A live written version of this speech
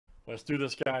Let's do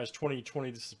this, guys.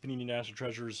 2020. This is Panini National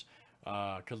Treasures,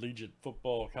 collegiate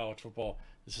football, college football.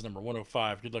 This is number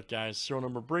 105. Good luck, guys. Serial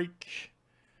number break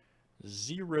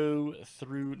 0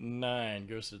 through 9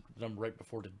 goes to the number right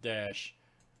before the dash.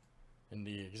 In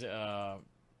the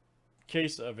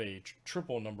case of a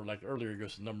triple number, like earlier, it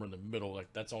goes to the number in the middle. Like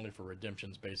that's only for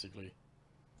redemptions, basically.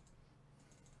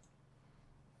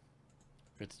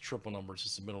 If it's a triple number, it's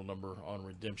just a middle number on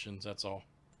redemptions. That's all.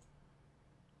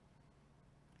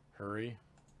 Hurry.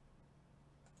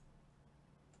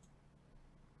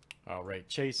 All right,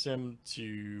 chase him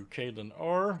to Caden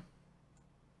R.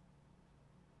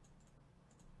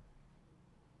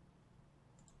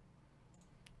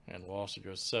 And we'll also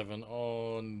go 7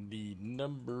 on the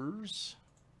numbers.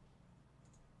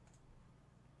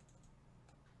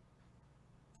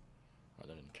 Oh,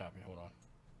 that didn't copy. Hold on.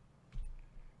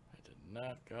 I did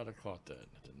not gotta caught that.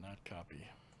 I did not copy.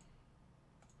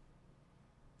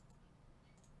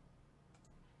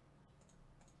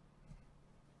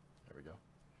 There we go.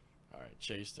 All right,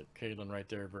 chase to Caitlin right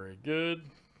there. Very good.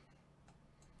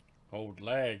 Hold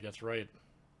lag. That's right.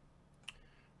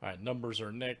 All right, numbers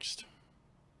are next.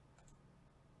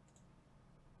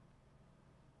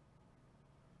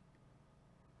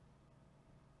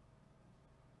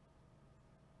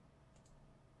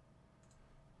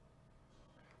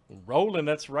 Rolling,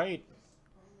 that's right.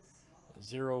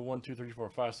 0, 1, 2, 3, 4,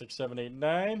 5, 6, 7, 8,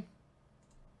 9.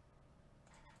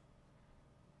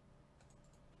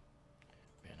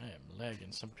 Man, I am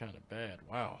lagging some kind of bad.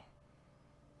 Wow.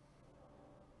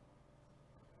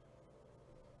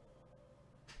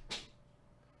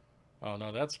 Oh,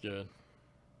 no, that's good.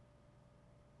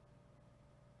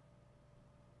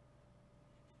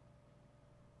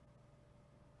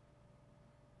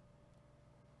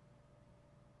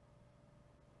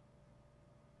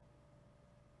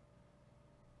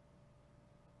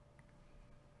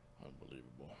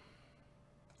 Unbelievable.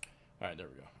 All right, there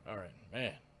we go. All right,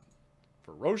 man.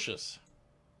 Ferocious.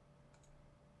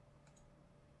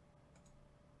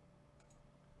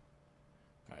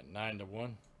 All right, 9 to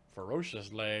 1.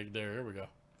 Ferocious lag there. Here we go.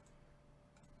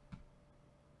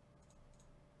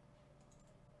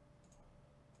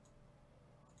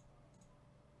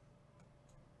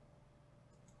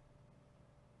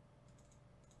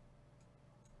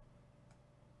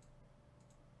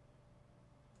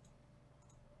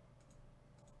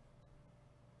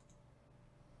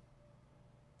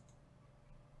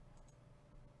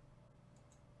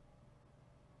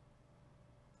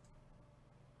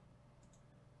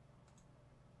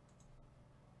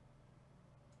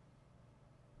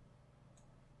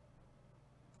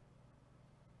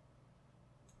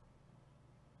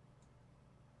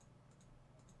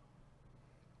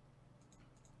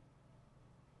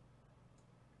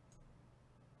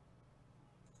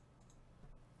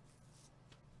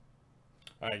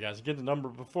 All right, guys, get the number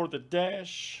before the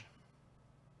dash.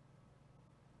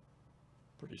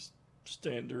 Pretty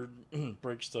standard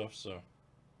break stuff, so.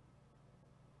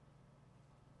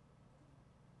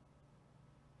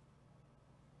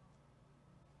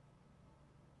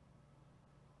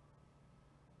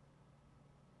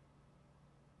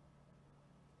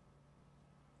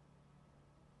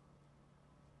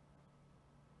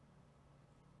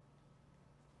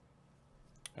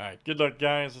 All right, good luck,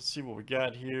 guys. Let's see what we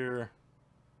got here.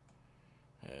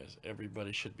 As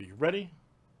everybody should be ready.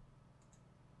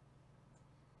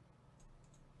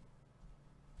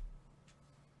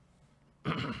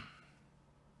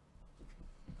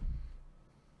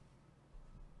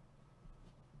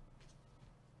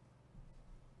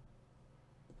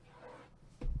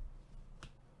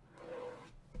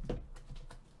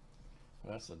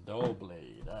 That's a dull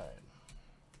blade. All right.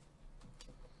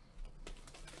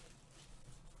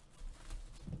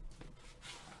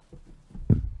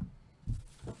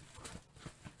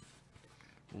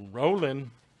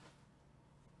 Rolling.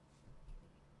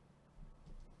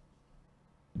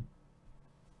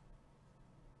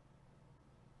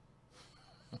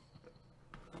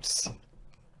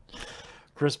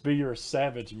 Chris B, you're a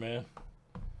savage, man.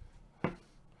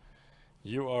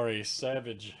 You are a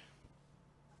savage.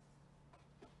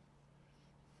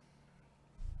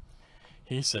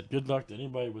 He said, good luck to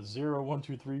anybody with 0, 1,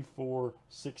 2, 3, 4,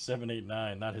 6, 7, 8,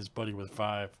 9. Not his buddy with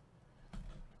 5.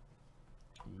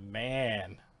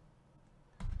 Man.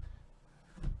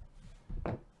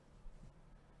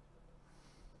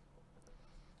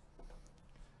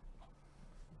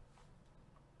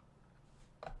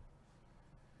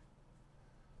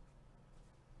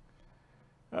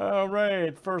 All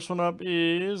right, first one up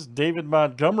is David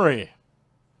Montgomery.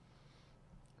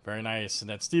 Very nice. And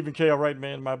that's Stephen K. All right,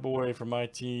 man, my boy from my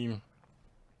team.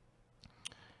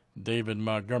 David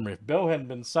Montgomery. If Bell hadn't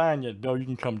been signed yet, Bell, you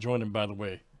can come join him, by the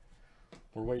way.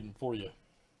 We're waiting for you.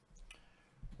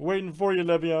 We're waiting for you,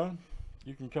 Le'Veon.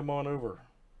 You can come on over.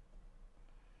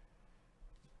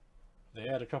 They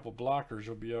add a couple blockers,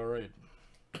 you'll be all right.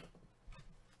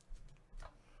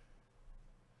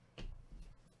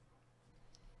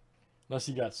 Unless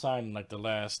he got signed in like the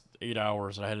last 8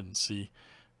 hours, I didn't see.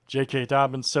 J.K.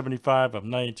 Dobbins, 75 of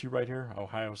 92 right here.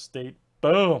 Ohio State.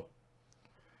 Boom.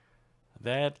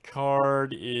 That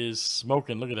card is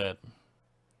smoking. Look at that.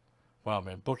 Wow,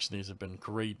 man. Book sneeze have been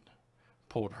great.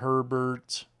 Pulled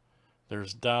Herbert.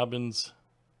 There's Dobbins.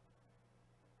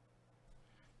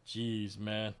 Jeez,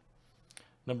 man.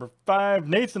 Number 5,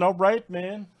 Nathan. All right,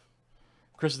 man.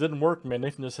 Chris, it didn't work, man.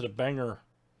 Nathan just hit a banger.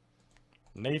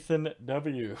 Nathan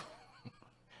W.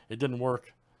 It didn't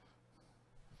work.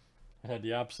 It had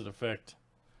the opposite effect.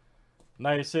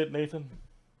 Nice hit, Nathan.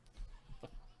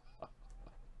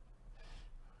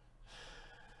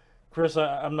 Chris,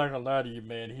 I'm not going to lie to you,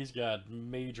 man. He's got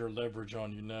major leverage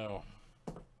on you now.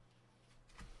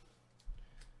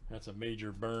 That's a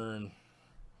major burn.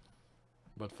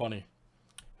 But funny.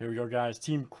 Here we go, guys.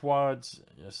 Team quads.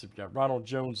 Yes, we've got Ronald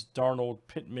Jones, Darnold,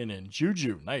 Pittman, and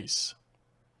Juju. Nice.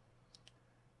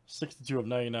 62 of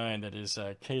 99. That is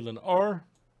Kalen R.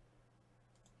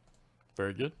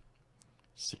 Very good.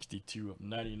 62 of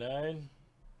 99.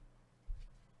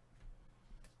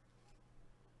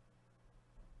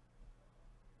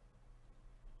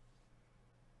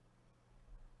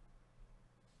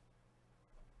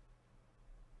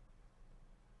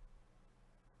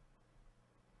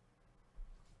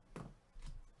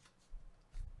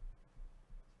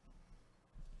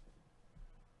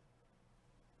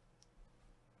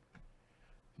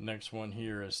 Next one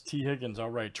here is T. Higgins. All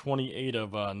right, 28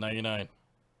 of 99.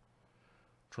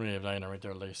 28 of 99 right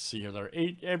there. Let's see here. There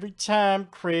 8 every time,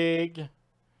 Craig.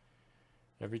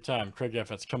 Every time. Craig F.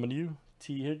 That's coming to you.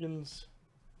 T. Higgins.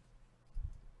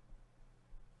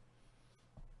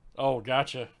 Oh,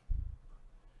 gotcha.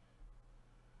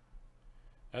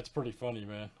 That's pretty funny,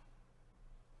 man.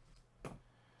 All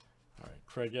right,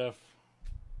 Craig F.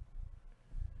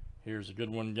 Here's a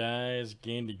good one, guys.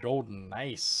 Gandy Golden.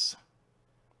 Nice.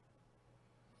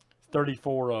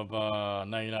 34 of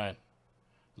 99.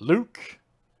 Luke,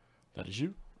 that is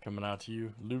you. Coming out to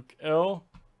you, Luke L.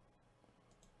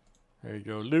 There you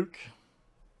go, Luke.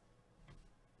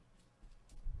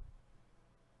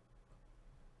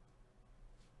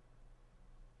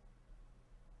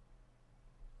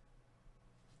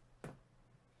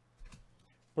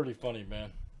 Pretty funny,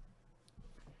 man.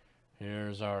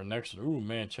 Here's our next. Ooh,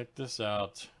 man, check this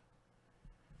out.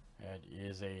 That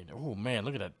is a, oh man,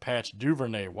 look at that patch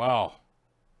Duvernay. Wow.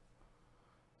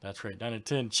 That's right. 9 of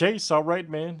 10. Chase, all right,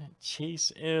 man.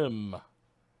 Chase M.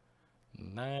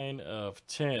 9 of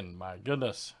 10. My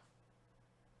goodness.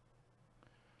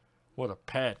 What a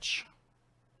patch.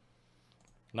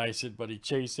 Nice hit, buddy.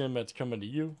 Chase M. That's coming to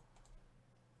you.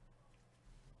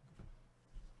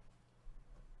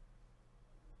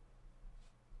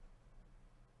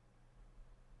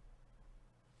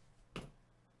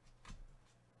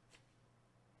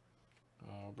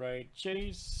 All right,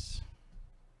 Chase.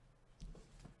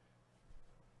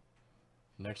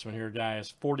 Next one here,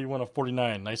 guys. 41 of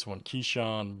 49. Nice one.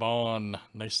 Keyshawn Vaughn.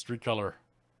 Nice 3-color.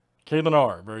 Kalen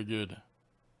R. Very good.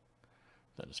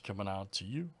 That is coming out to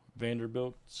you.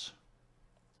 Vanderbilt.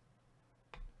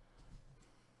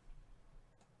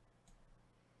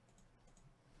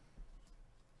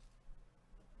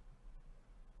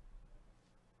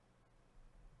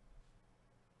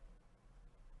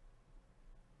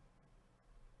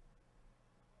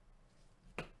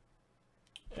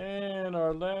 And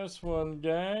our last one,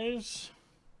 guys.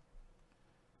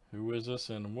 Who is this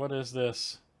and what is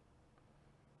this?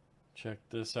 Check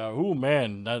this out. Ooh,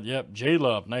 man. Yep,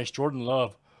 J-Love. Nice Jordan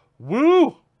Love.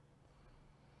 Woo!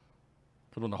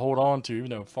 Good one to hold on to,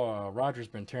 even though Roger's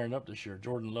been tearing up this year.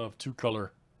 Jordan Love,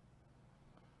 2-color.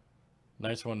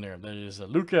 Nice one there. That is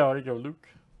Luke L. There you go, Luke.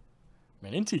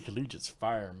 Man, NT Collegiate's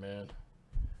fire, man.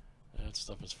 That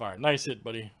stuff is fire. Nice hit,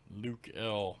 buddy. Luke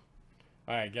L.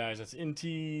 All right, guys, that's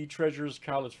NT Treasures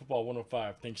College Football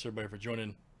 105. Thanks, everybody, for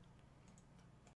joining.